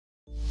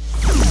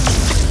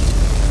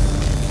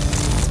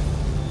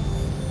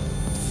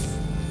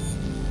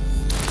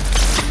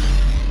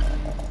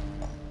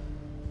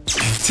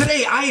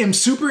today I am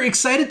super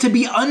excited to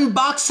be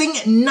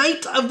unboxing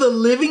Night of the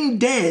Living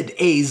Dead,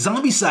 a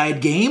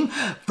Zombicide game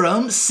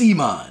from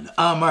CMON.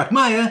 I'm Mark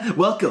Maya.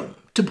 Welcome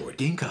to Board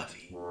Game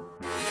Coffee.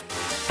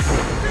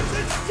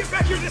 Vincent, get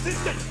back here this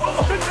instant!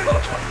 Oh, Vincent!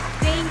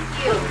 Thank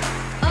you.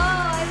 Oh,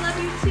 I love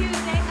you too.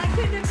 I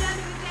couldn't have done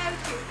it without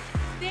you.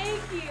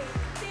 Thank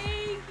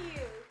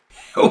you.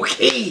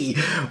 Okay.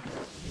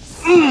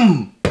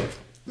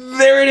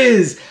 There it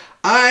is.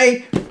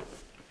 I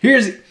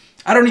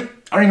don't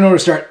even know where to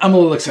start. I'm a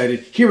little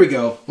excited. Here we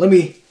go. Let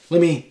me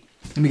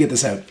get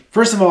this out.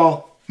 First of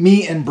all,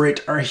 me and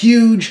Britt are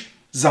huge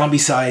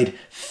Zombicide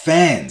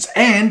fans,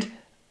 and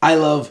I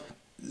love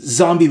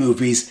zombie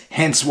movies,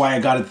 hence why I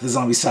got into the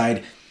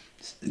Zombicide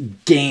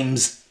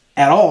games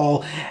at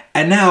all.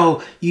 And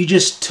now you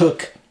just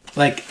took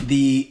like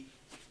the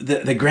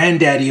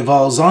granddaddy of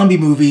all zombie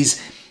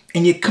movies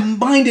and you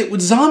combined it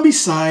with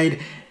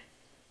Zombicide.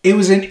 It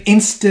was an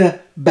insta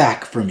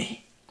back for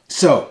me.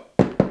 So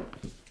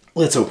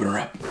let's open her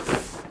up.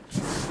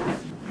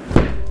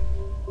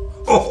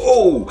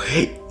 Oh,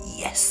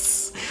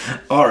 yes.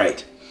 All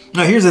right.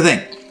 Now here's the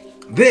thing.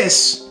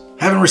 This,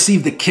 haven't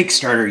received the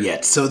Kickstarter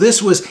yet. So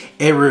this was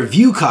a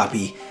review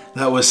copy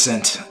that was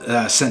sent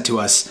to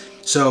us.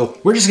 So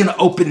we're just gonna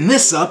open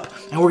this up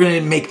and we're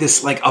gonna make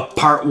this like a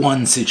part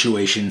one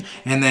situation.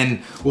 And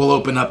then we'll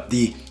open up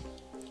the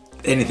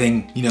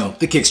anything, you know,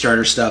 the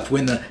Kickstarter stuff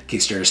when the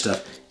Kickstarter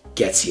stuff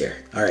gets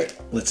here. All right,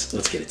 let's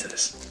get into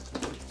this.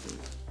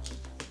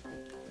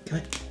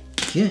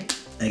 Yeah,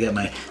 I got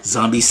my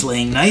zombie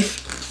slaying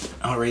knife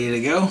all ready to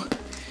go.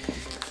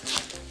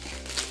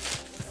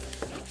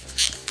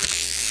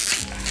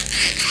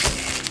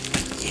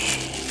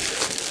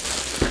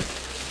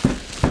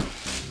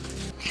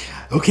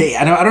 Okay,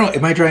 I don't know.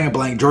 Am I drawing a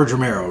blank? George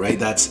Romero,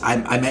 right?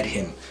 I met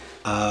him.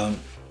 I'm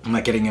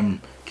not getting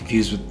him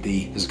confused with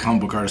there's a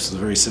comic book artist with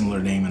a very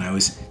similar name, and I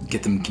always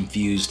get them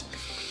confused.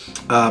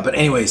 But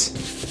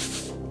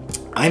anyways,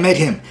 I met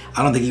him.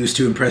 I don't think he was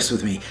too impressed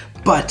with me,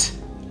 but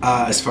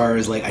as far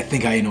as like, I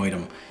think I annoyed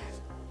him.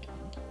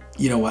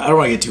 You know what? I don't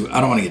want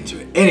to get into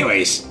it.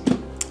 Anyways,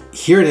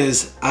 here it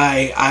is.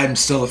 I'm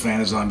still a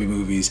fan of zombie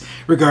movies,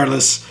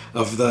 regardless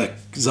of the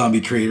zombie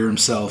creator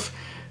himself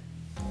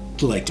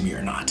liked me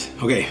or not.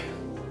 Okay,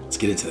 let's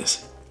get into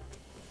this.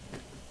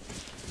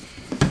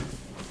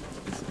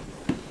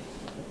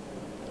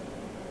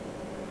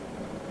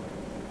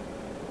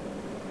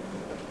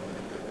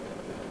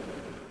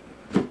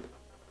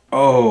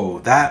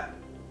 Oh,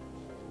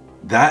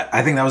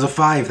 I think that was a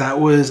 5. That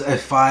was a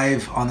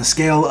 5 on the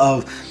scale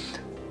of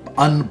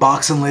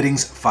unboxing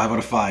littings. 5 out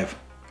of 5.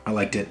 I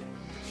liked it.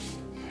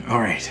 All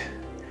right,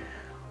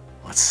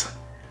 let's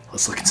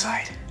look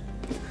inside.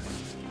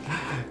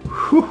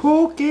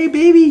 Okay,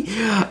 baby.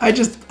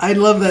 I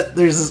love that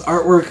there's this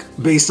artwork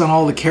based on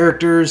all the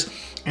characters,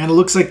 and it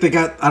looks like they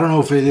got, I don't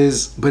know if it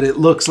is, but it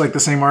looks like the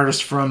same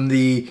artist from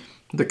the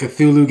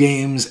Cthulhu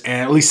games,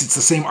 and at least it's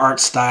the same art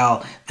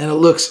style, and it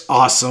looks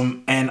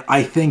awesome. And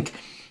I think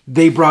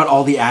they brought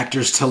all the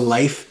actors to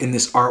life in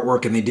this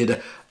artwork, and they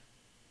did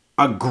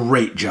a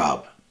great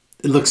job.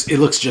 It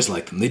looks just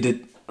like them. They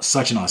did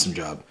such an awesome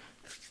job.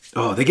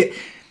 Oh, they get,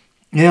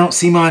 you know,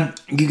 CMON,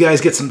 you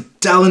guys get some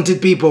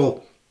talented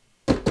people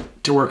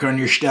to work on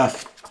your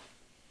stuff,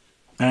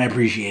 and I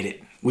appreciate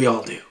it. We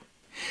all do.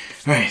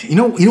 All right, you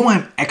know why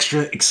I'm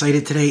extra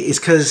excited today is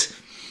because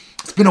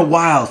it's been a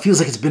while. It feels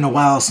like it's been a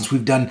while since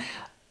we've done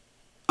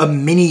a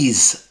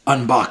minis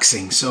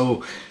unboxing,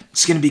 so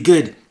it's gonna be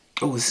good.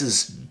 Oh, this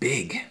is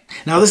big.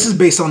 Now this is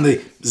based on the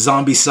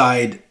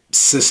Zombicide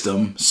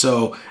system,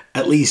 so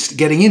at least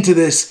getting into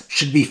this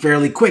should be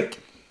fairly quick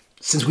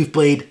since we've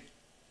played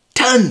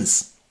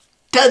tons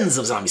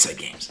of Zombicide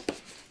games.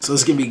 So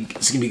this is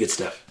gonna be good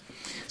stuff.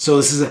 So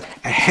this is a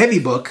heavy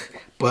book,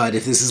 but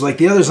if this is like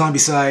the other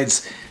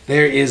Zombicides,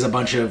 there is a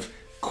bunch of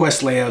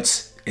quest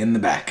layouts in the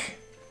back.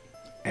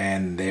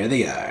 And there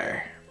they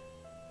are.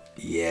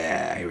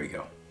 Yeah, here we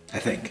go. I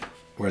think.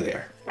 Where they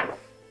are.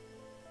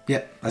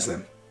 Yep, that's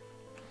them.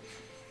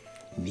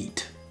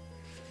 Neat.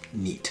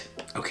 Neat.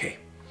 Okay.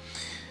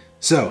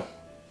 So,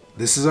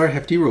 this is our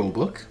hefty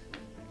rulebook.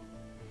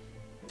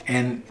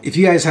 And if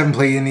you guys haven't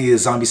played any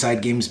of the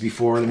Zombicide games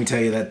before, let me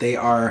tell you that they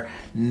are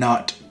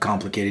not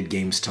complicated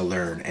games to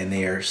learn, and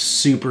they are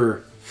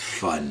super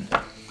fun.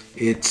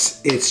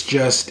 It's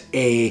just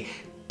a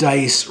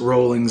dice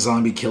rolling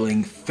zombie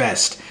killing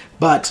fest.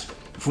 But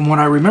from what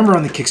I remember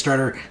on the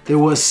Kickstarter, there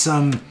was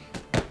some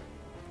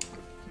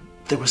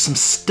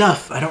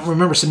stuff. I don't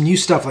remember, some new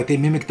stuff, like they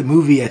mimicked the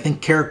movie. I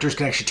think characters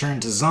can actually turn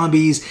into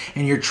zombies,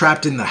 and you're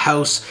trapped in the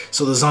house,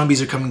 so the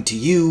zombies are coming to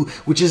you,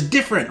 which is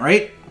different,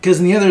 right? Because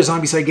in the other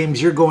Zombicide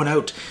games, you're going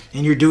out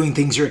and you're doing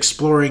things, you're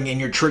exploring, and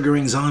you're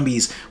triggering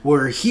zombies.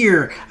 Where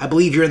here, I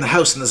believe you're in the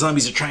house and the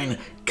zombies are trying to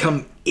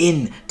come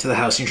in to the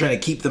house. And you're trying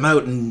to keep them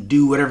out and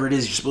do whatever it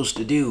is you're supposed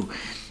to do.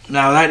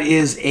 Now, that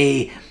is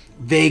a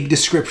vague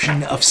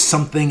description of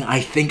something I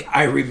think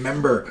I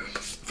remember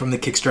from the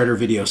Kickstarter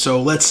video.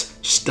 So let's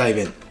just dive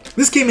in.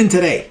 This came in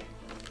today.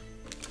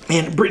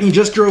 And Brittany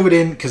just drove it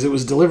in because it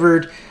was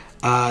delivered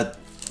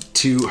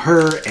to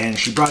her, and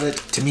she brought it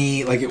to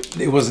me. Like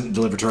it wasn't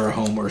delivered to our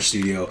home or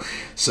studio,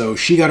 so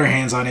she got her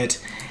hands on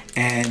it,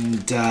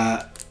 and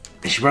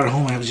she brought it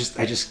home. And I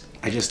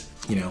just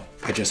you know,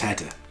 I just had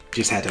to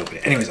open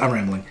it. Anyways, I'm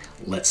rambling.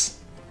 Let's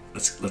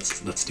do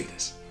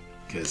this,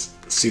 because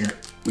the sooner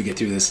we get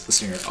through this, the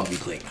sooner I'll be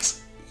playing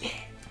this. Yeah.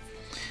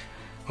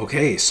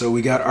 Okay, so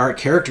we got our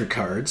character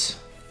cards.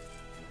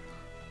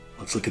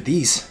 Let's look at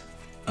these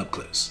up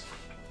close.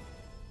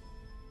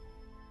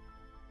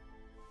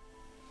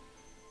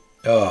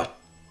 Oh,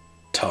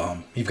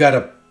 Tom, you've got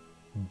a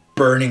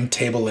burning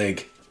table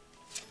leg.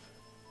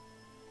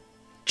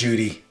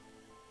 Judy,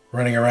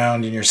 running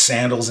around in your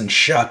sandals and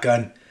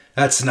shotgun.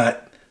 That's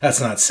not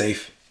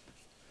safe.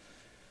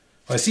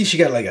 Well, I see she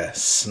got like a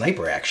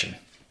sniper action,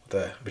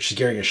 but she's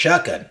carrying a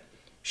shotgun.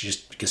 She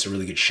just gets a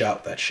really good shot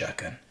with that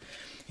shotgun.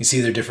 You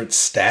see their different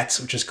stats,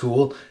 which is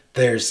cool.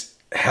 There's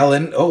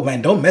Helen. Oh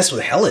man, don't mess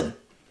with Helen.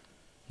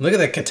 Look at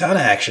that katana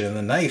action and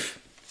the knife.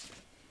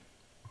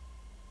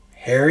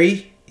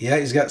 Harry. Yeah,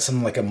 he's got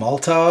some like a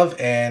Molotov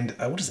and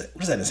what is that?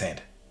 What is that in his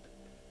hand?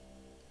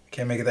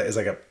 Can't make it that. It's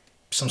like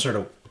some sort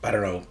of, I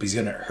don't know, but he's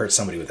gonna hurt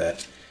somebody with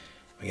that.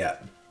 We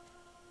got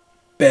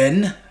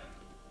Ben,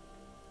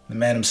 the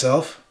man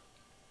himself.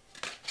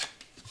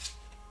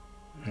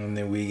 And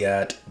then we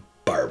got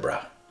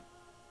Barbara.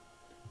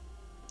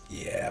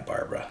 Yeah,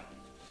 Barbara.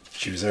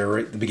 She was there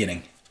right at the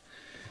beginning.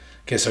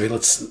 Okay, so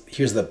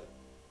here's the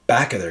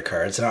back of their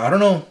cards. Now I don't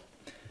know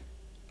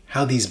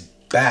how these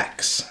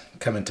backs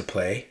come into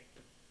play,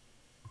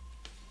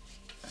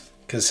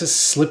 because this is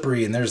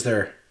Slippery, and there's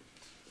their...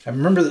 I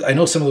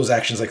know some of those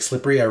actions like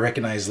Slippery, I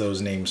recognize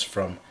those names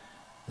from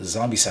the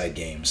Zombicide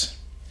games.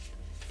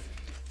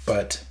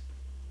 But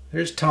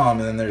there's Tom,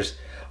 and then there's...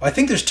 I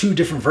think there's two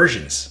different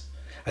versions.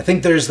 I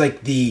think there's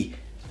like the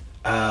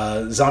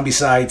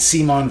Zombicide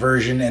CMON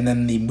version, and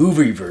then the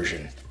movie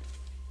version.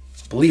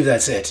 I believe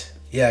that's it.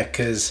 Yeah,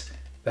 because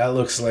that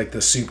looks like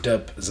the souped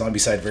up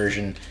Zombicide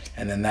version,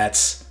 and then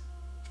that's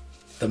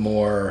the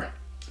more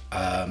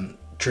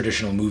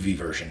traditional movie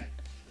version.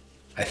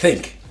 I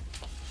think.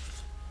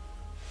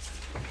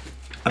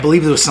 I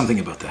believe there was something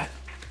about that.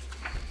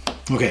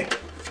 Okay,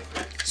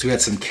 so we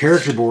got some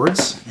character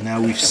boards, and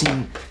now we've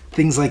seen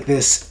things like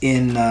this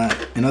in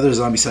other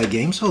Zombicide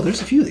games. Oh,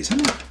 there's a few of these.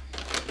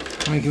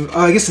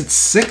 I guess it's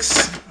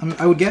 6,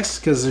 I would guess,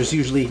 because there's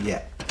usually,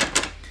 yeah.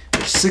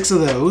 There's 6 of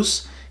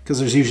those, because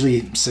there's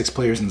usually 6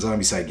 players in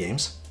Zombicide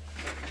games.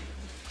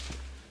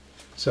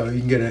 So you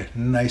can get a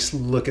nice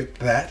look at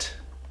that.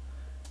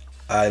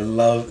 I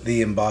love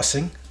the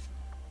embossing.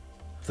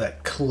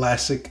 That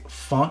classic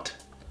font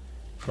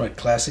from a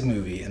classic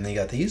movie. And then you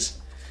got these.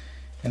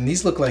 And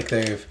these look like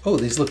they've... Oh,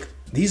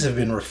 these have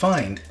been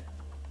refined.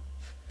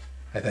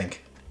 I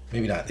think.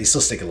 Maybe not. They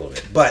still stick a little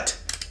bit. But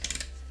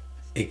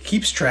it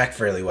keeps track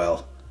fairly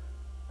well.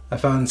 I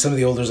found some of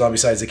the older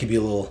Zombicides that could be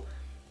a little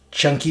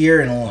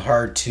chunkier and a little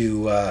hard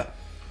to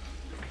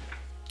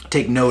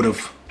take note of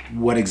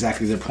what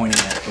exactly they're pointing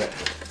at. But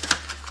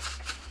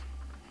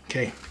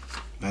okay,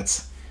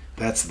 that's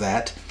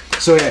that.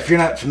 So yeah, if you're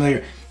not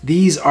familiar,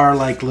 these are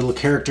like little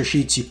character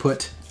sheets you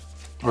put,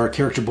 or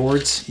character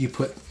boards. You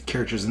put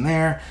characters in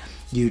there.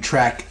 You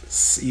track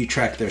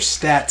their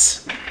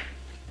stats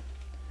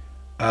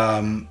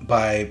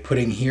by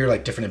putting here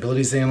like different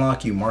abilities they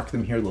unlock. You mark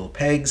them here, little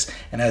pegs,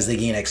 and as they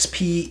gain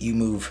XP, you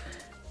move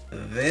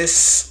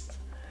this,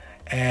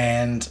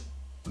 and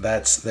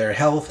that's their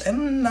health.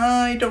 And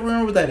I don't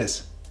remember what that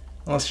is.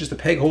 Unless it's just a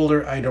peg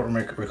holder, I don't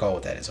recall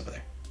what that is over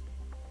there.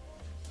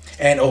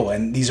 And oh,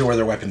 and these are where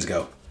their weapons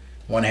go.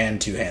 1 hand,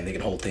 2 hand, they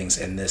can hold things,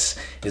 and this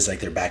is like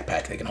their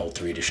backpack. They can hold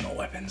 3 additional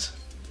weapons.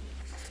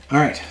 All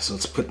right, so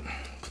let's put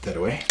that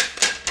away.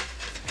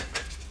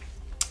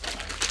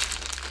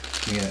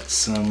 We got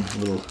some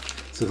little,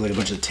 this looks like a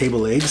bunch of table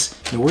legs.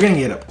 Now we're gonna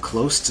get up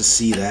close to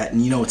see that,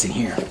 and you know what's in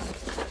here.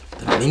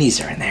 The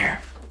minis are in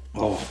there.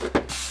 Oh,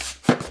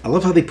 I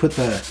love how they put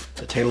the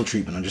title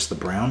treatment on just the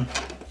brown.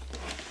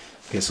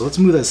 Okay, so let's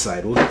move that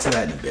aside. We'll get to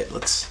that in a bit.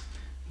 Let's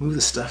move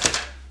the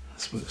stuff.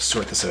 Let's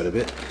sort this out a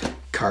bit.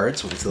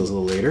 Cards, we'll get to those a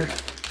little later.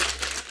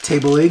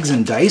 Table legs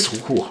and dice.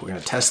 Ooh, we're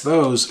gonna test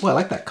those. Oh, I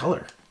like that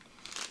color.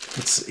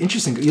 It's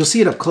interesting. You'll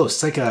see it up close.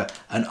 It's like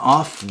an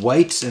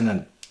off-white and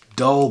a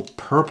dull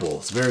purple.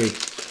 It's very,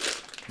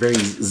 very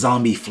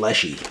zombie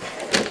fleshy.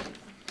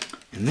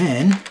 And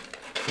then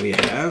we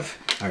have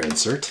our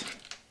insert,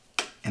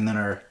 and then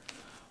our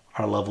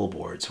level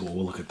boards.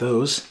 We'll look at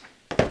those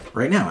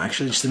right now.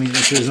 Actually, just to make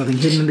sure there's nothing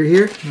hidden under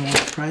here. No more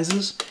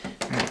surprises.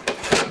 All right.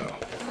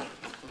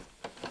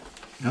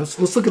 Now let's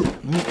look at,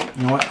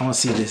 you know what, I want to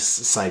see the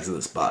sides of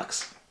this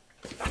box.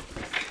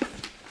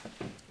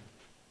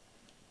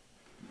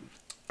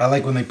 I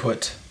like when they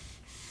put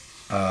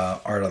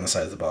art on the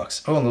side of the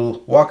box. Oh, and little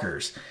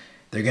walkers.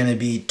 They're going to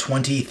be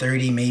 20,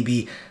 30,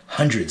 maybe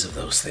hundreds of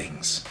those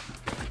things.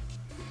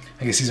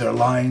 I guess these are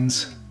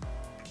lines.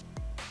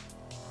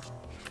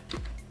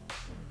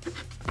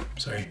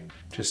 Sorry,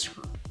 just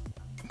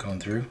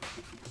going through.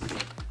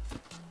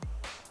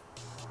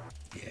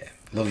 Yeah,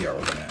 love the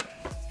artwork on that.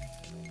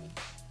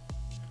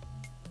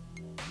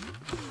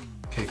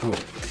 Okay, cool.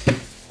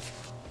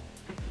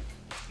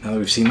 Now that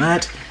we've seen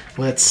that,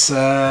 let's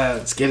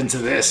get into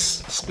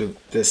this. Let's move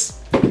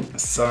this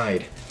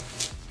aside.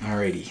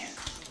 Alrighty.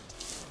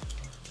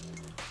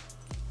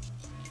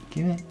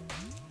 Get it.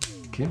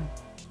 Okay.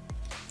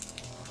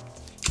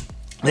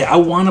 Yeah, I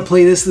want to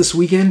play this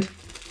weekend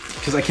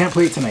because I can't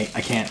play it tonight. I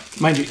can't.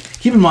 Mind you,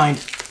 keep in mind,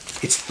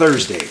 it's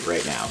Thursday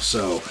right now,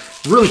 so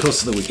really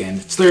close to the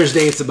weekend. It's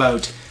Thursday. It's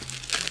about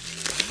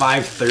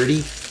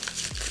 5:30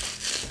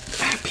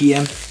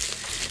 p.m.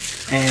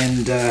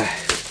 and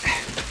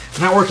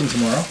I'm not working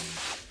tomorrow,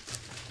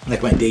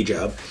 like my day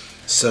job.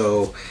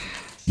 So,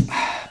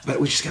 but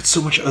we just got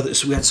so much other.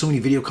 So we got so many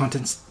video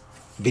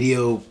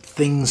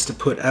things to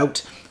put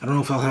out. I don't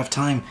know if I'll have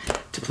time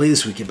to play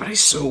this weekend, but I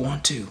so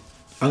want to.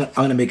 I'm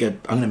gonna make a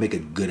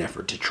good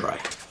effort to try.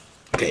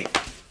 Okay,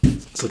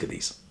 let's look at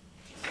these.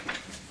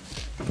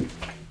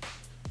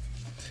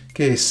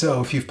 Okay,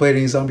 so if you've played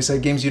any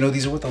Zombicide games, you know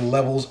these are what the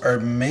levels are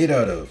made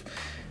out of.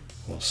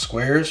 Little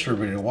squares for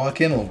everybody to walk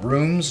in, little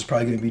rooms. There's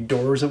probably gonna be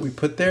doors that we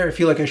put there. I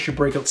feel like I should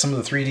break out some of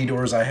the 3D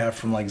doors I have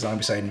from like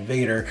Zombicide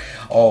Invader,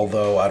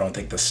 although I don't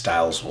think the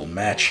styles will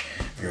match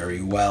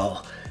very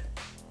well.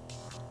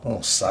 A little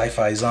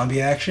sci-fi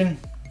zombie action,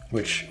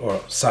 or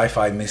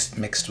sci-fi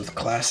mixed with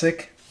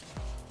classic.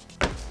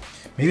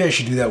 Maybe I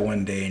should do that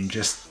one day and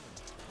just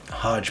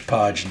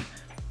hodgepodge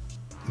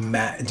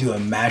and do a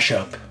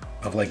mashup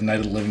of like Night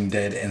of the Living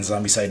Dead and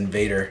Zombicide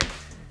Invader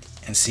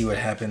and see what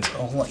happens.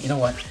 Oh, you know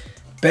what?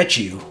 Bet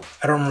you,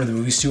 I don't remember the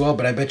movies too well,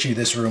 but I bet you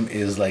this room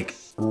is like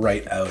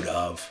right out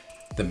of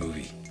the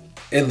movie.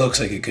 It looks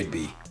like it could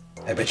be.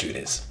 I bet you it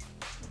is.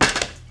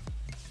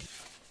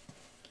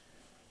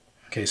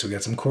 Okay, so we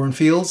got some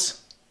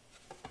cornfields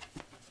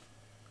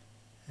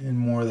and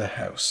more of the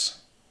house.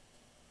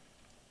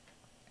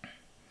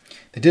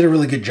 They did a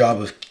really good job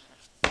of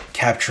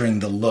capturing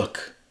the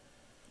look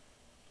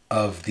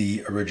of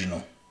the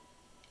original,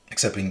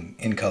 except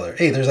in color.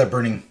 Hey, there's that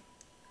burning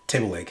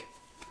table leg.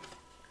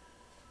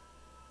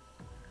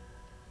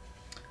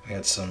 We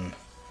got some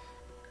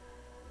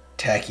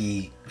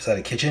tacky, is that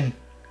a kitchen?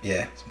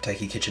 Yeah, some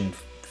tacky kitchen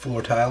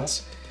floor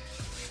tiles.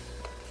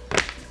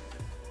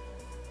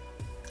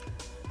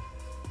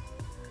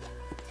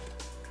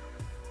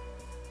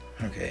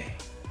 Okay,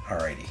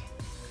 alrighty.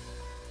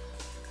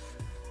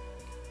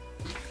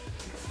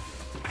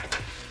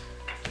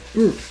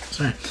 Ooh,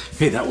 sorry.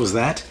 Okay, that was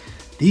that.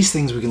 These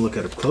things we can look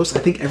at up close. I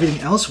think everything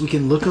else we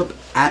can look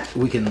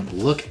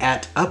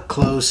at up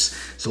close.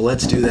 So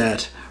let's do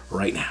that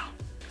right now.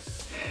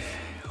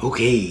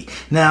 Okay,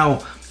 now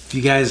if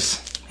you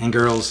guys and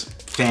girls,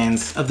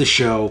 fans of the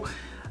show,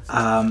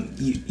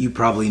 you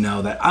probably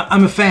know that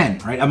I'm a fan,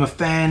 right? I'm a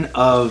fan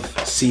of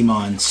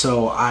CMON,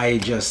 so I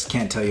just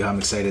can't tell you how I'm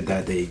excited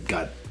that they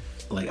got,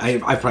 like,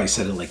 I've probably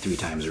said it like 3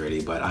 times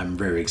already, but I'm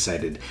very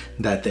excited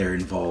that they're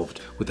involved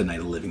with the Night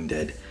of the Living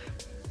Dead.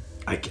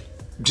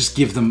 Just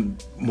give them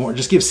more,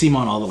 just give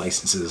CMON all the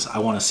licenses. I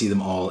want to see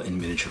them all in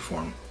miniature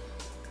form.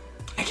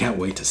 I can't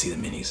wait to see the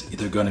minis.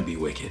 They're gonna be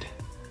wicked.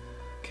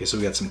 Okay, so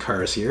we got some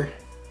cars here,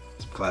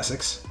 some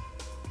classics.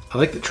 I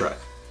like the truck.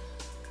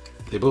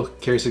 They both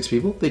carry 6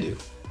 people? They do.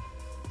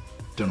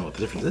 Don't know what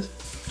the difference is.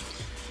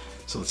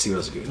 So let's see what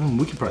else we do.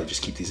 We can probably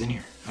just keep these in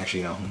here.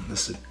 Actually, no,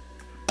 this is...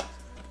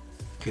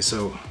 Okay,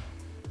 so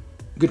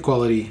good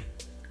quality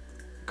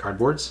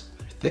cardboards.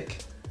 They're thick.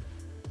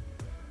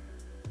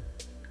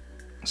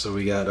 So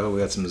we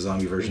got some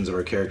zombie versions of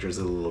our characters.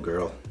 The little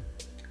girl.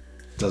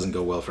 Doesn't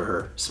go well for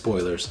her.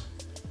 Spoilers.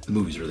 The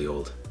movie's really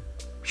old.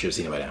 Should have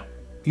seen it by now.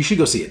 You should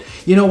go see it.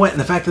 You know what? And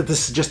the fact that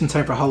this is just in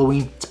time for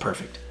Halloween, it's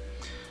perfect.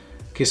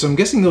 Okay, so I'm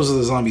guessing those are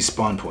the zombie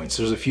spawn points.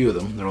 There's a few of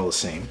them. They're all the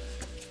same.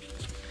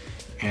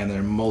 And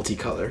they're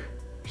multicolor.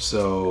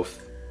 So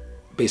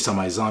based on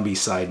my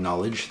Zombicide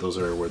knowledge, those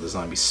are where the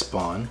zombies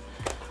spawn.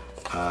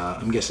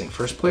 I'm guessing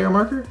first player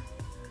marker,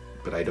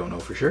 but I don't know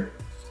for sure.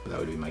 But that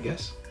would be my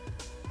guess.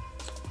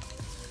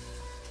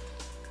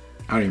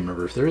 I don't even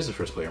remember if there is a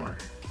first player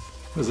marker.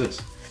 What is this?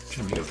 I'm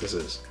trying to figure out what this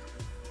is.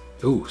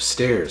 Ooh,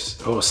 stairs.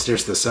 Oh,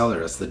 stairs to the cellar.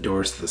 That's the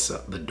doors to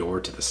the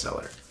door to the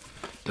cellar.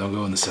 Don't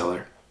go in the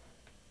cellar.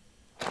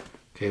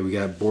 Okay, we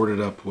got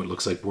boarded up, what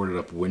looks like boarded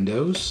up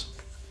windows.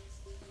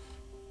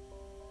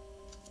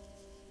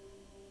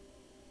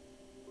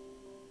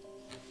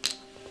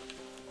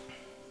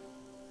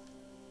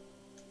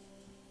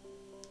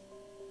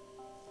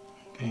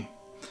 Okay,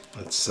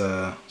 let's,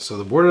 so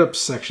the boarded up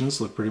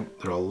sections look pretty,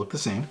 they all look the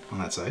same on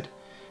that side.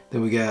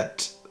 Then we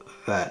got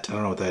that, I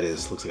don't know what that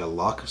is, looks like a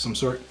lock of some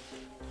sort.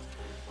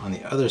 On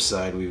the other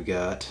side, we've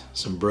got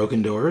some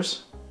broken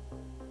doors.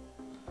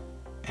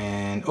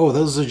 And, oh,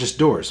 those are just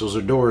doors. Those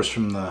are doors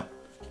from the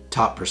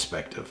top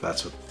perspective.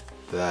 That's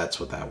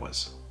what that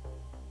was.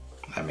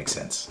 That makes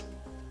sense.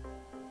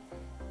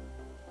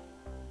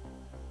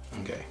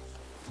 Okay.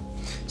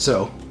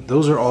 So,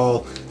 those are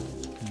all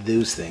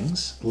those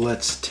things.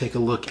 Let's take a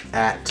look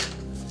at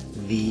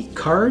the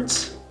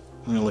cards.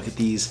 I'm gonna look at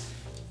these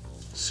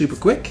super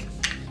quick.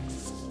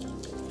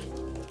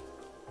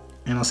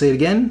 And I'll say it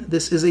again,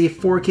 this is a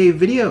 4K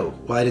video.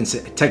 Well,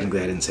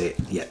 technically I didn't say it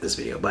yet, this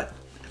video, but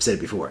said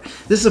it before.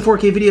 This is a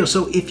 4K video,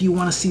 so if you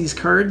want to see these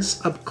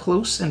cards up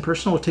close and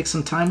personal or take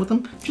some time with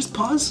them, just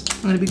pause.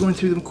 I'm going to be going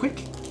through them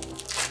quick.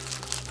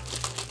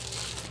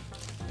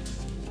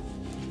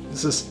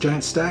 This is a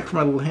giant stack for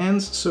my little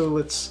hands, so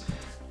let's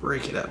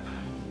break it up.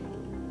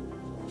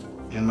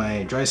 And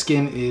my dry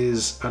skin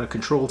is out of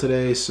control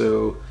today,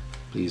 so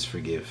please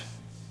forgive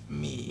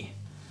me.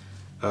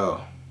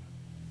 Oh.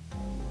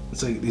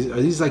 It's like,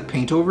 are these like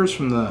paint overs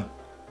from the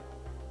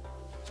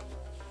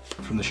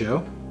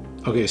show?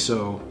 Okay,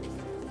 so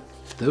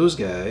those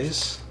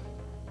guys,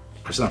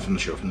 it's not from the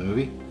show, from the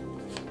movie.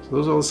 So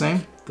those all the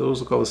same? Those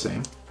look all the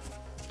same.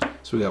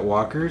 So we got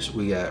walkers,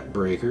 we got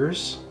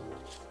breakers.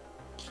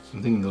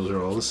 I'm thinking those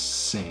are all the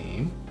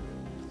same.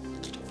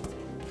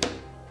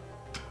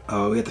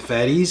 Oh, we got the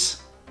fatties.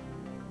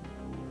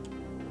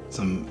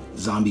 Some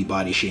zombie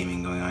body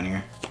shaming going on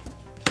here.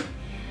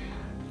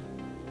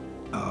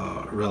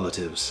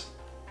 Relatives.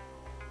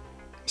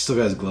 He still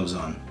got his gloves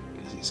on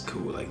because he's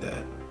cool like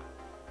that.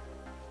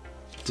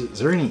 Dude, is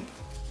there any...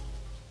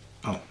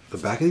 Oh, the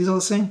back of these all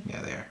the same?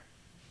 Yeah, they are.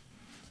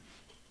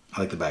 I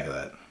like the back of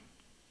that.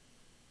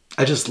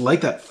 I just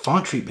like that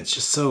font treatment. It's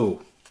just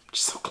so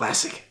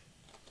classic.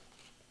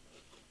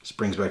 Just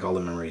brings back all the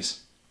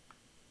memories.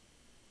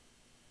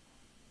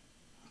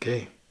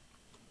 Okay.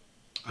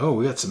 Oh,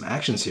 we got some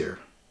actions here.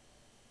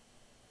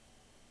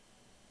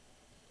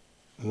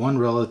 One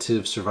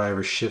relative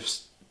survivor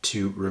shifts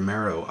to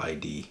Romero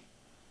ID.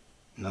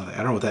 No, I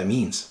don't know what that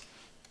means.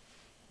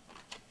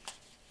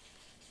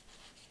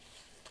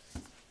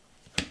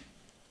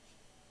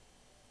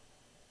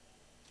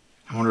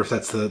 I wonder if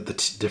that's the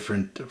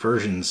different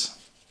versions.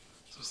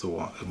 So it's the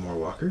more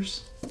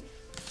walkers.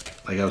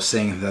 Like I was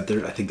saying that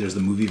I think there's the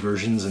movie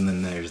versions and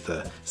then there's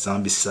the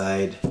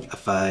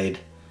Zombicide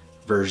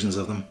versions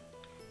of them.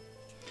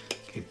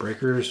 Okay,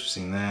 breakers, we've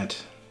seen that.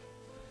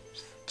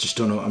 Just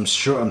don't know. I'm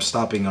sure I'm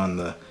stopping on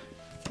the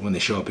when they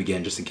show up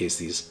again, just in case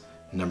these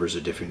numbers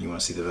are different. You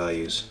want to see the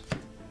values.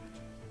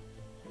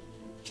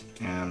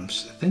 And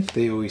I think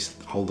they always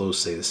all those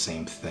say the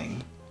same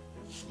thing.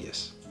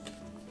 Yes.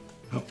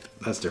 Oh,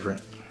 that's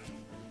different.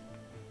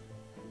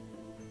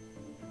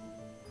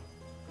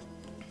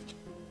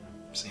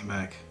 Same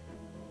back.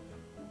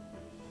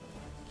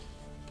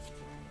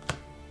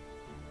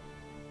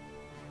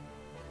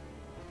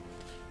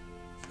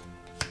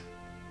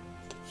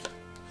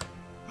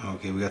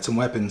 Okay, we got some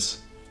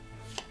weapons.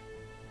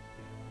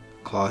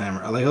 Claw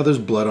hammer. I like how there's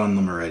blood on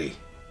them already.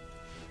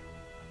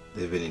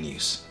 They've been in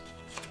use.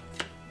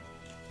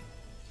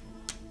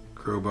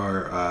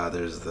 Crowbar.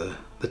 There's the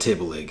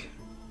table leg.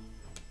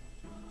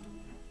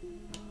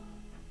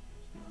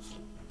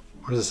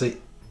 What does it say?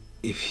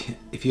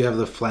 If you have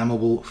the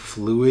flammable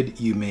fluid,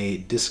 you may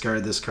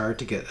discard this card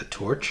to get a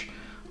torch.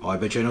 Oh, I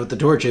bet you I know what the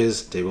torch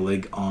is. Table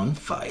leg on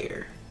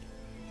fire.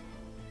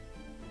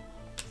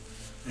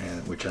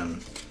 And which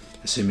I'm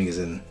assuming is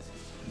in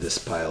this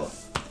pile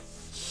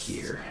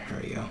here.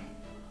 There we go.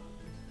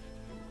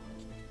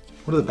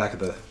 What are the back of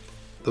the...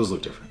 Those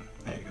look different.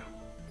 There you go.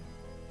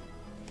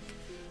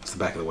 What's the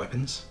back of the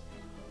weapons?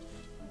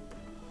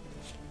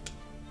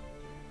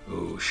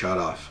 Ooh, shot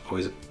off.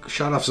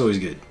 Shot off's always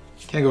good.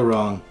 Can't go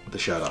wrong with the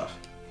shot off.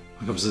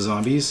 When it comes to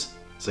zombies,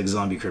 it's like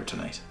zombie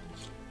kryptonite.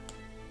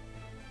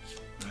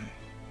 Right.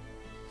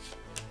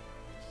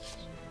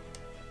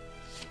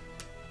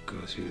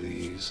 Go through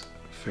these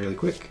fairly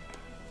quick.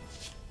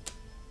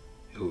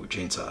 Ooh,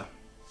 chainsaw.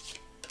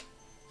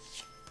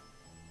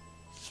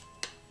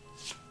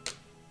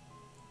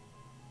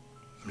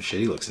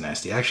 Machete looks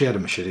nasty. I actually had a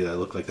machete that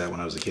looked like that when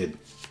I was a kid.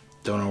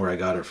 Don't know where I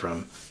got it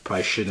from.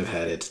 Probably shouldn't have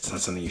had it. It's not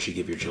something you should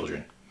give your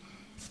children.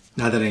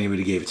 Not that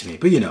anybody gave it to me,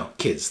 but you know,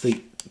 kids.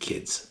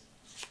 Kids.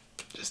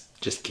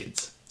 Just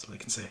kids. That's all I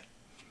can say.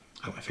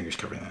 I got my fingers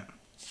covering that.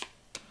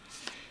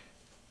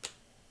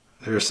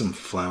 There's some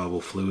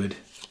flammable fluid.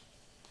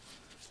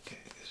 Okay.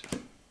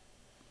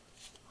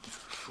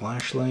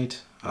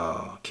 Flashlight.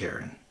 Oh,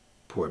 Karen.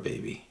 Poor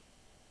baby.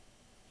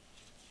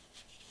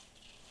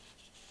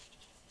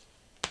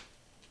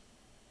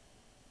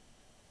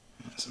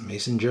 Some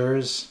mason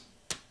jars.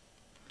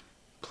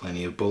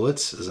 Plenty of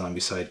bullets. A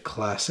Zombicide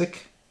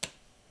classic.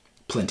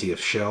 Plenty of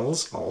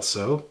shells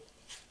also.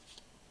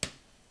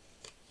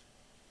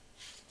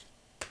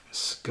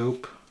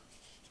 Scope.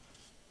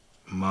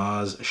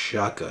 Ma's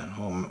shotgun.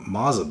 Oh,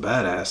 Ma's a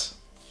badass.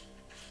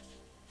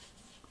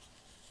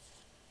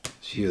 A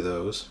few of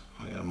those.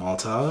 We got a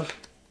Molotov.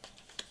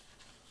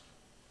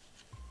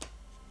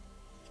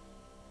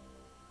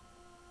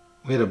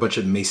 We had a bunch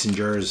of mason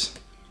jars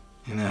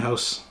in the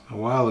house a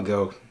while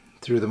ago.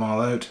 Threw them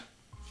all out.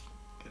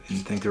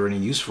 Didn't think there were any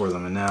use for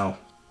them, and now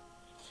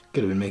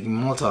could have been making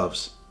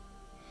Molotovs.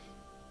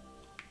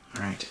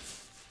 Alright.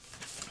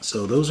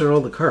 So those are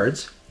all the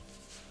cards.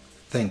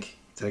 Did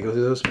I go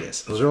through those?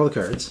 Yes, those are all the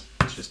cards.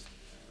 Let's just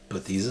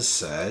put these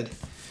aside.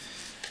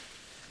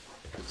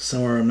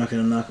 Somewhere I'm not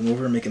going to knock them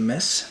over and make a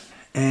mess.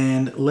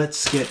 And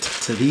let's get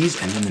to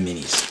these and then the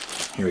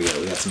minis. Here we go,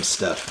 we got some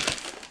stuff.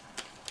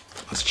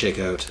 Let's check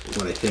out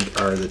what I think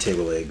are the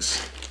table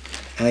legs.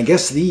 And I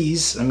guess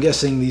these, I'm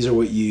guessing these are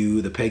what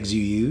the pegs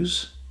you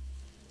use.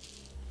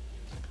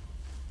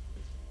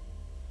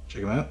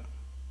 Check them out.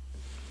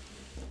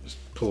 Just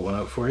pull one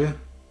out for you.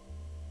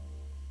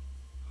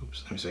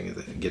 Oops, let me see if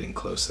I can get in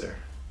close there.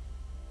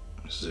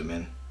 Just zoom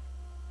in.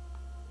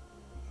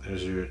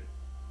 There's your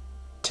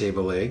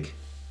table leg.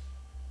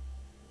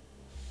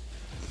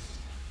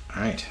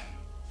 Alright,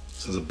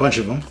 so there's a bunch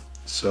of them.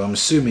 So I'm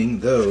assuming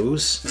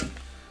those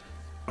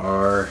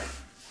are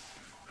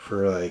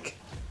for like,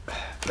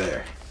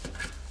 there.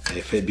 They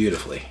fit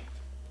beautifully.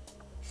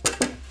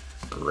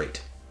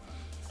 Great.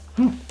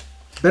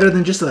 Better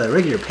than just a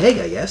regular peg,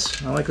 I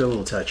guess. I like a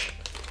little touch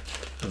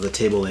of the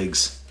table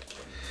legs.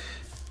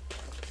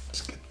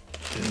 Let's get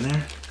in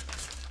there.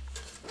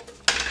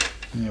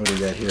 And what do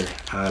we got here?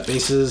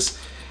 Bases.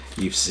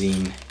 You've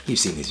seen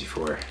these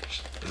before.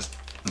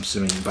 I'm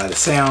assuming by the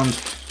sound,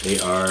 they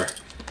are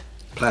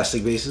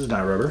plastic bases,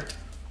 not rubber.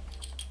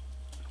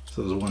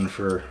 So there's one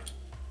for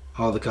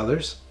all the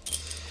colors.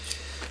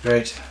 All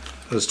right,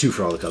 there's two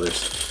for all the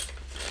colors.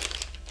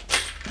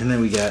 And then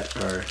we got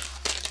our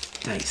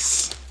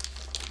dice.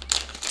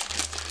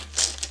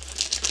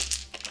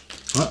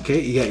 Okay,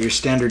 you got your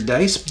standard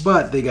dice,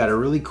 but they got a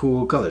really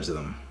cool color to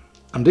them.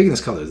 I'm digging this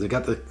color. They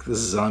got this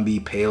zombie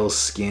pale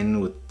skin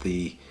with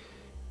the...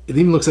 It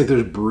even looks like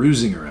there's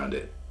bruising around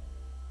it.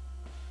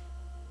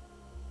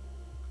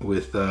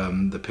 With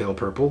the pale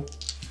purple.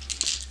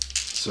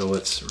 So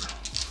let's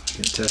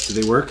test. Do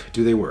they work?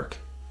 Do they work?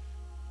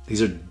 These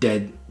are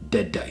dead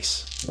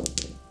dice.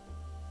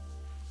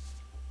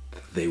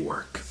 They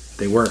work.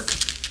 They work.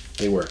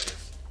 They work.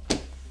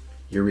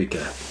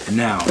 Eureka. And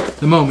now,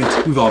 the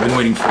moment we've all been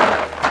waiting for.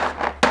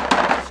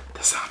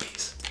 The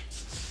zombies.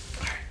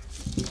 Alright.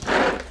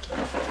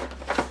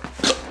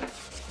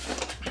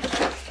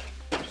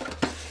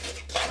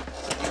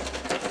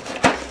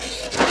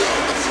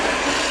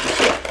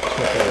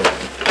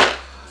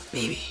 Oh,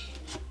 baby.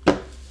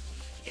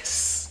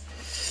 Yes.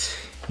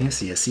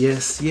 Yes, yes,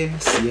 yes,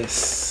 yes,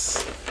 yes.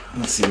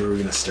 Let's see where we're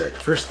gonna start.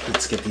 First,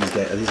 let's get these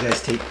guys. Are these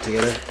guys taped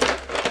together?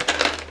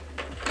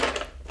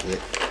 Yeah.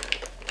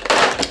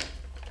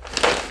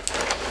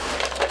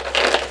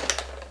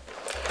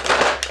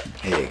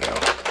 There you go.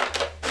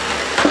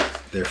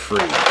 They're free.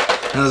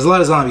 Now there's a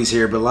lot of zombies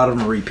here, but a lot of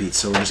them are repeats,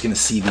 so we're just gonna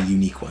see the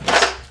unique ones.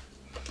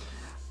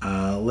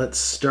 Let's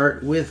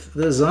start with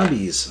the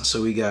zombies.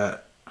 So we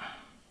got. Are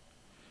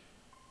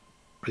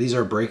these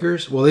our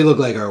breakers? Well, they look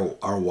like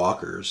our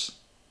walkers.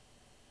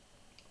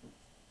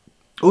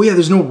 Oh yeah,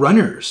 there's no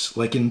runners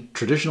like in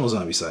traditional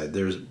Zombicide.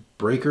 There's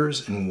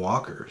breakers and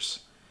walkers.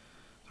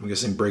 I'm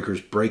guessing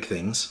breakers break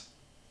things.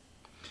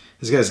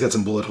 This guy's got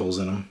some bullet holes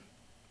in him.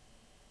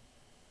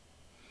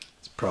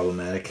 It's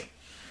problematic.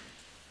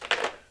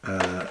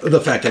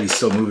 The fact that he's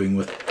still moving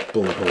with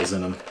bullet holes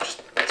in him.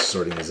 Just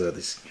sorting these out.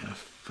 These kind of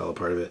fell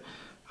apart a bit.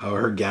 Oh,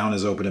 her gown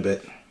is open a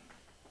bit.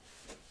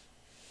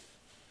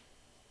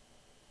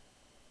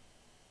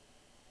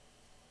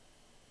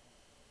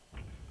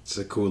 It's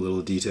a cool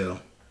little detail.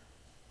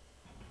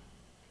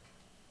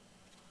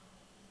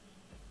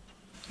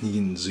 You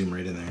can zoom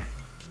right in there.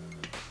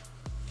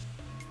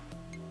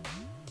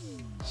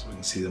 So we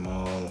can see them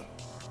all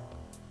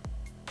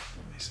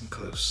nice and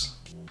close.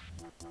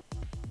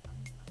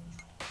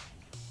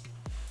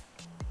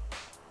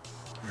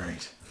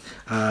 Alright.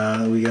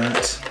 We got,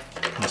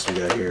 what else we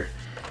got here?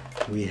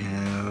 We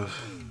have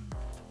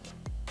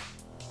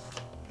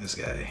this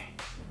guy.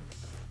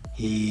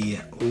 He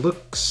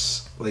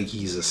looks like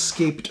he's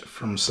escaped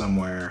from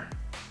somewhere.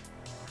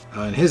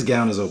 And his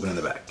gown is open in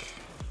the back.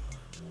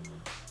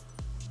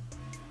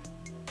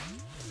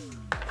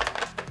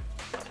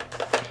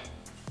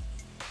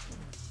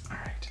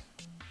 Alright.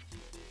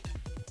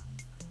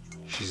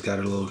 She's got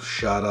her little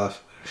shot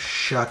off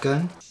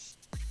shotgun.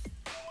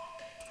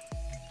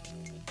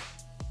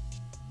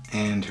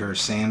 And her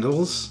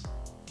sandals.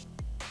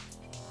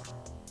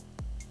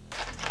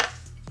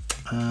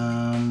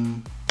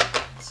 Let's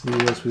see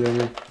what else we got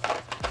here.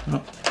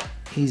 Oh,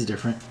 he's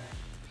different.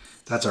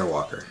 That's our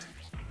walker.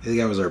 I think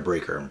that was our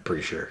breaker, I'm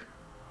pretty sure.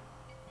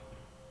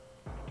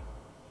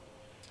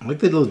 I like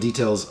the little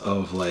details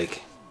of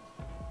like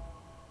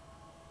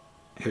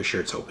her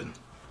shirt's open.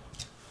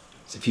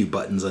 There's a few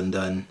buttons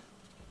undone.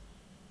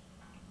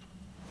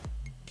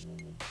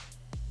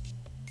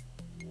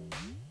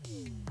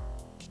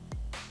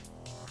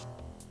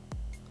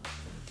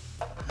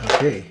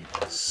 Okay,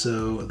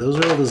 so those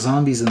are all the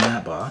zombies in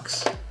that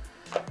box.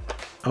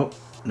 Oh,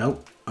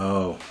 nope.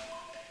 Oh.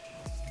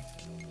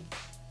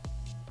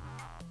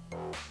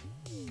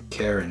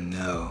 Karen,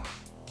 no.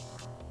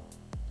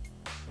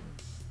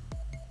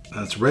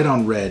 That's red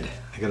on red.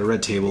 I got a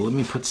red table. Let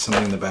me put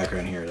something in the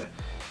background here to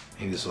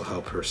maybe this will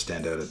help her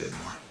stand out a bit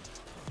more.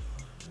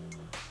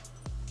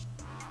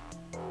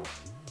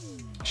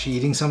 Is she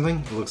eating something?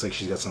 It looks like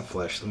she's got some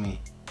flesh. Let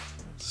me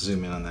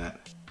zoom in on that.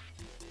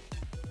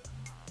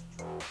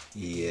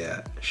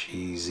 Yeah,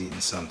 she's eating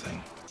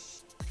something.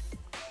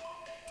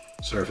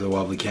 Sorry for the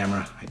wobbly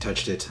camera. I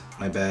touched it.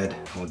 My bad.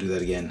 I won't do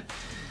that again.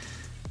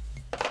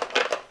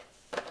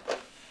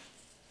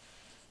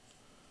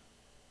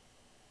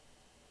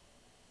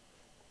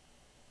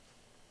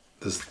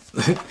 This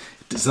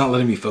it's not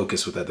letting me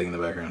focus with that thing in the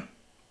background.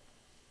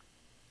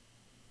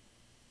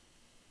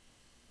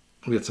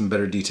 We got some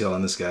better detail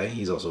on this guy.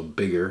 He's also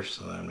bigger,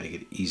 so that'll make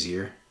it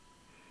easier.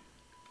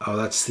 Oh,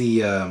 that's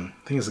the, I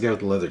think it's the guy with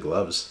the leather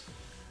gloves.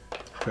 I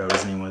forgot what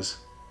his name was.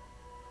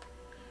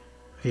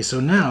 Okay, so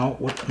now,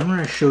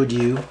 remember I showed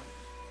you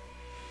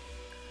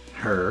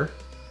her.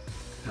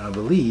 And I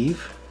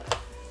believe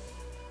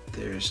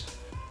there's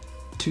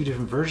 2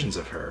 different versions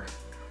of her.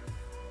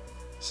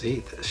 See,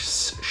 the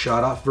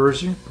shot off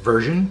version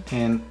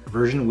and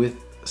version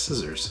with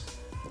scissors.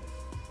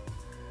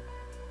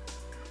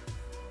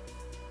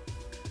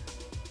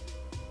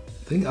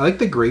 I like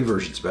the gray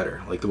versions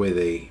better. I like the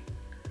way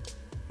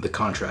the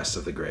contrast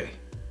of the gray.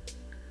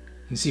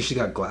 You can see she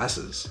got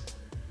glasses.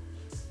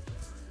 Does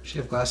she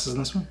have glasses in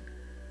this one?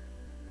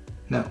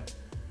 No.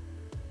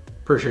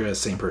 Pretty sure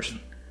it's the same person.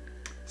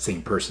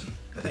 Same person,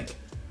 I think.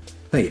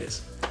 I think it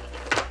is.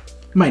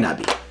 Might not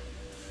be.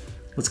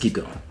 Let's keep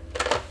going.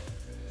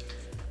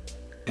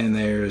 And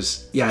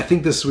there's, yeah, I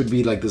think this would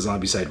be like the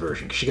Zombicide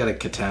version. She got a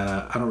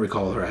katana. I don't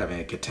recall her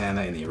having a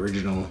katana in the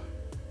original.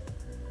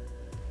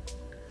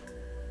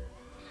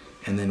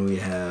 And then we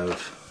have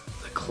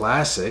the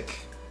classic,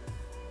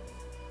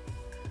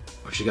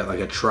 where she got like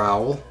a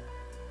trowel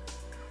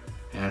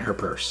and her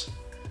purse.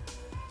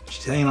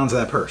 She's hanging onto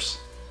that purse.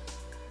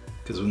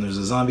 Because when there's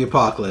a zombie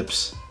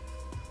apocalypse,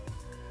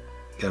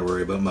 you gotta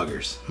worry about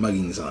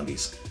mugging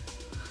zombies.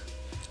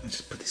 Let's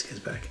just put these guys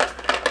back.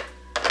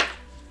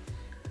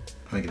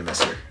 I'm making a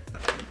mess here.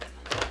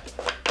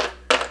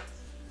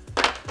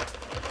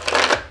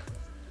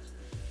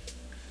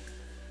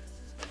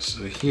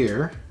 So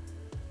here,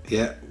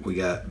 yeah, we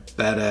got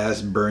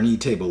badass Bernie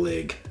table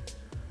leg,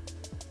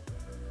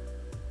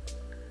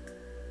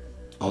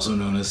 also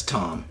known as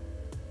Tom.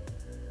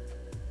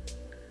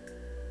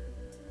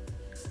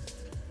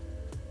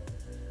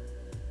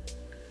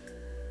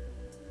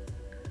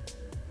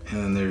 And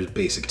then there's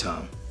basic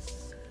Tom.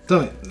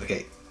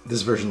 Okay,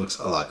 this version looks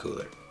a lot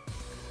cooler.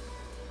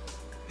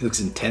 He looks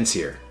intense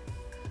here.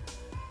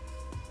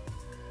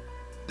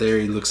 There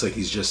he looks like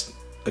he's just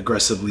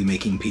aggressively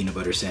making peanut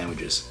butter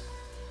sandwiches.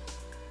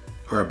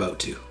 Or about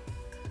to.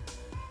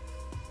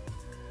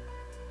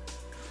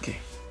 Okay.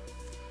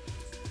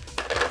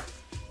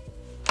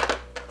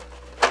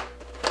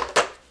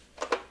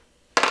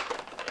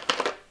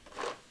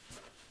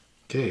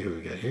 Okay, who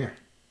we got here?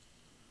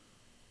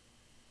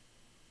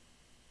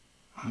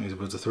 Oh, he's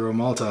about to throw a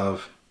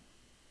Molotov.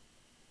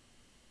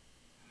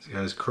 He's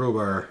got his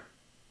crowbar.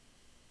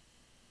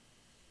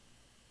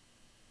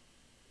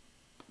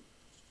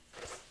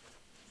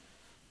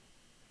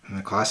 And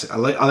the classic, I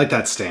like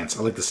that stance.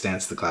 I like the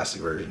stance, the classic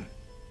version.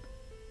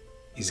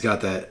 He's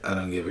got that I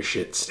don't give a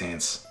shit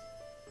stance.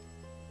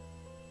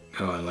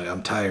 Going like,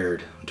 I'm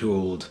tired, I'm too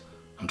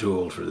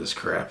old for this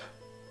crap.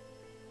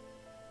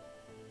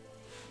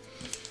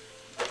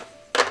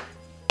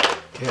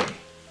 Okay.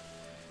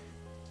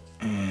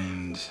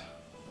 And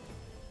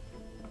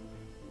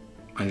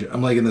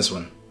I'm liking this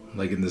one. I'm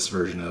liking this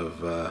version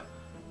of oh,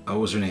 what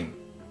was her name?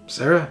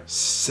 Sharon?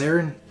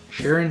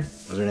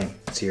 What was her name?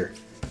 It's here.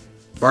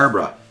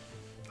 Barbara.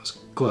 That's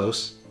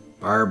close.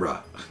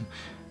 Barbara.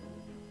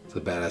 It's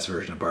a badass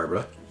version of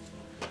Barbara.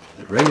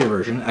 The regular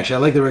version, actually I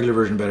like the regular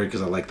version better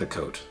because I like the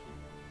coat.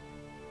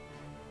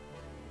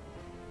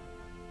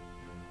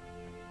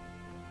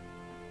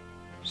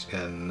 She's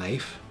got a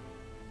knife.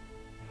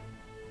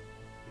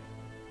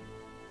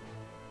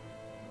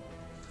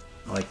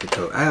 I like the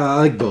coat. I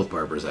like both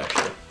Barbaras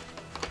actually.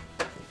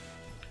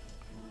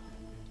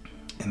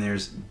 And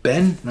there's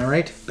Ben, am I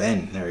right?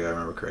 Ben, there we go, I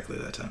remember correctly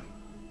that time.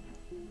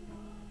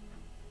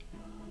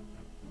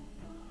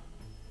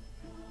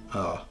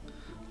 Oh,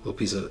 little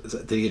piece of,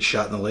 did he get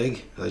shot in the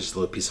leg? Or just a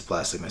little piece of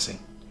plastic missing?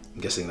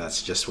 I'm guessing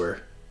that's just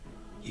where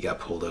he got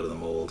pulled out of the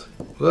mold.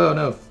 Whoa,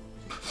 no.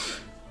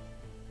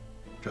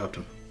 Dropped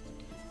him.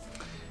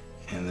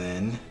 And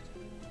then,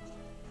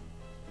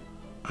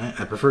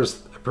 I prefer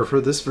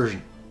this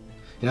version.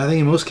 You know, I think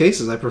in most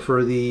cases I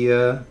prefer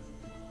the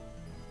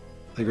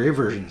gray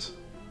versions.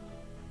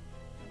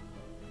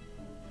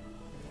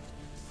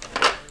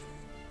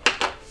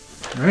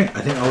 Alright,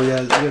 I think we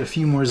got a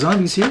few more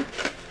zombies here.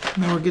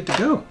 Now we're good to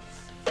go.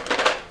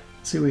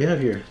 Let's see what we have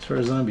here. As far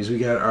as zombies, we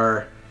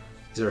got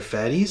these are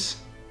fatties.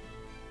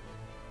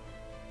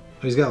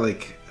 Oh, he's got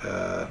like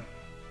an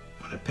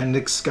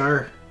appendix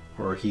scar,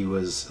 or it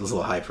was a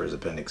little high for his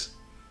appendix.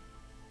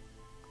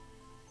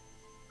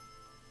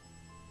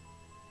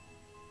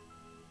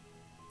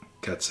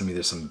 Got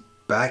either some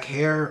back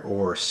hair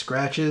or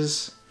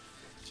scratches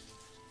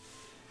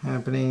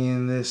happening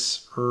in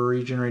this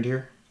region right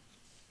here.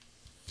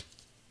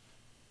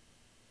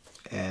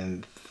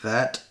 And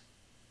that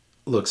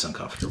looks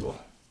uncomfortable.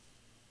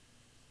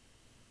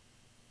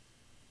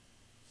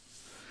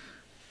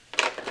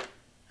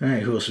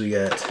 Alright, who else we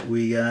got?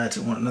 We got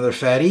another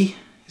fatty.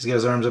 He's got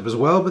his arms up as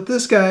well, but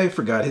this guy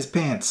forgot his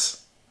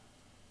pants.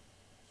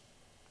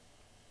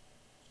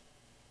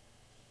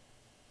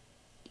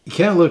 He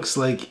kind of looks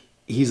like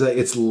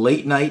it's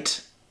late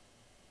night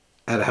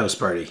at a house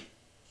party.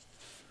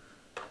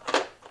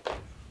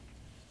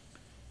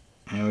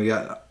 And we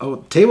got, oh,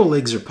 table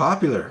legs are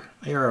popular.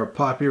 They are a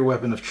popular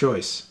weapon of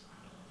choice.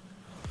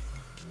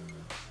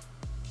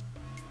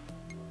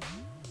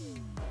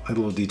 A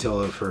little detail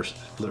of her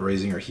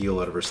raising her heel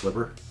out of her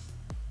slipper.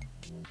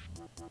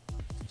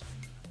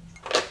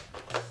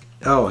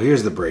 Oh,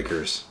 here's the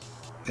breakers.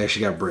 They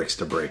actually got bricks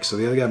to break, so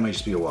the other guy might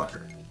just be a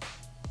walker.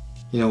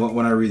 You know what?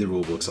 When I read the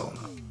rule books, I'll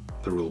know.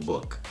 The rule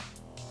book.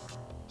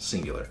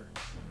 Singular.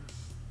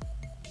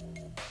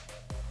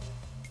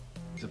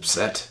 He's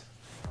upset.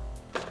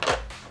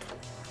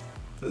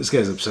 This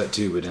guy's upset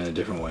too, but in a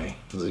different way.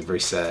 He's like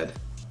very sad.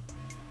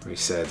 Very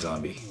sad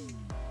zombie.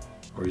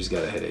 Or he's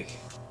got a headache.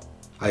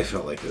 I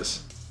felt like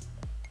this.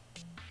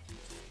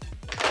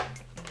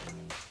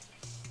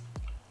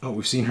 Oh,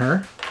 we've seen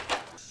her.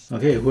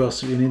 Okay, who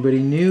else? Anybody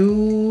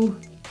new?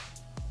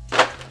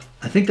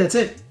 I think that's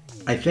it.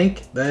 I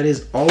think that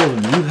is all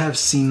of them. You have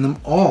seen them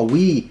all.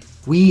 We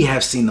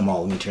have seen them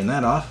all. Let me turn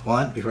that off. Hold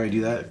on, before I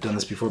do that, I've done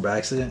this before by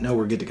accident. No,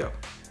 we're good to go.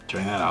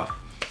 Turn that off.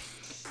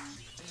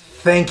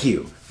 Thank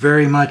you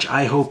very much.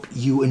 I hope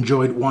you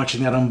enjoyed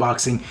watching that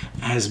unboxing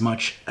as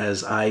much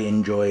as I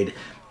enjoyed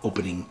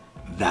opening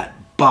that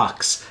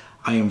box.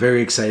 I am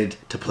very excited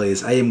to play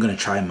this. I am going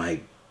to try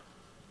my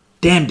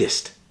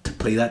damnedest to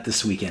play that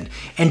this weekend.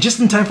 And just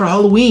in time for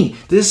Halloween.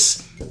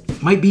 This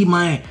might be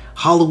my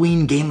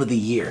Halloween game of the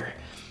year.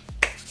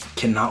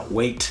 Cannot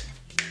wait.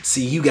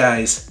 See you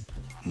guys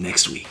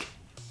next week.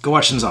 Go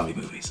watch some zombie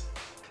movies.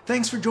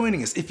 Thanks for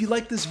joining us. If you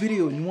like this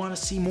video and you want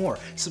to see more,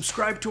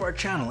 subscribe to our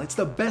channel. It's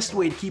the best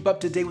way to keep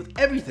up to date with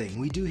everything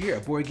we do here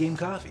at Board Game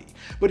Coffee.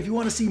 But if you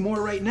want to see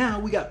more right now,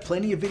 we got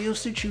plenty of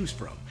videos to choose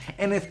from.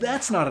 And if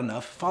that's not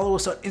enough, follow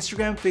us on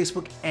Instagram,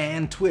 Facebook,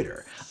 and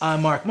Twitter.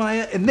 I'm Mark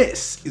Maya, and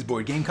this is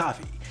Board Game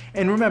Coffee.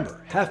 And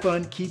remember, have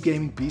fun, keep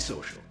gaming, be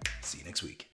social. See you next week.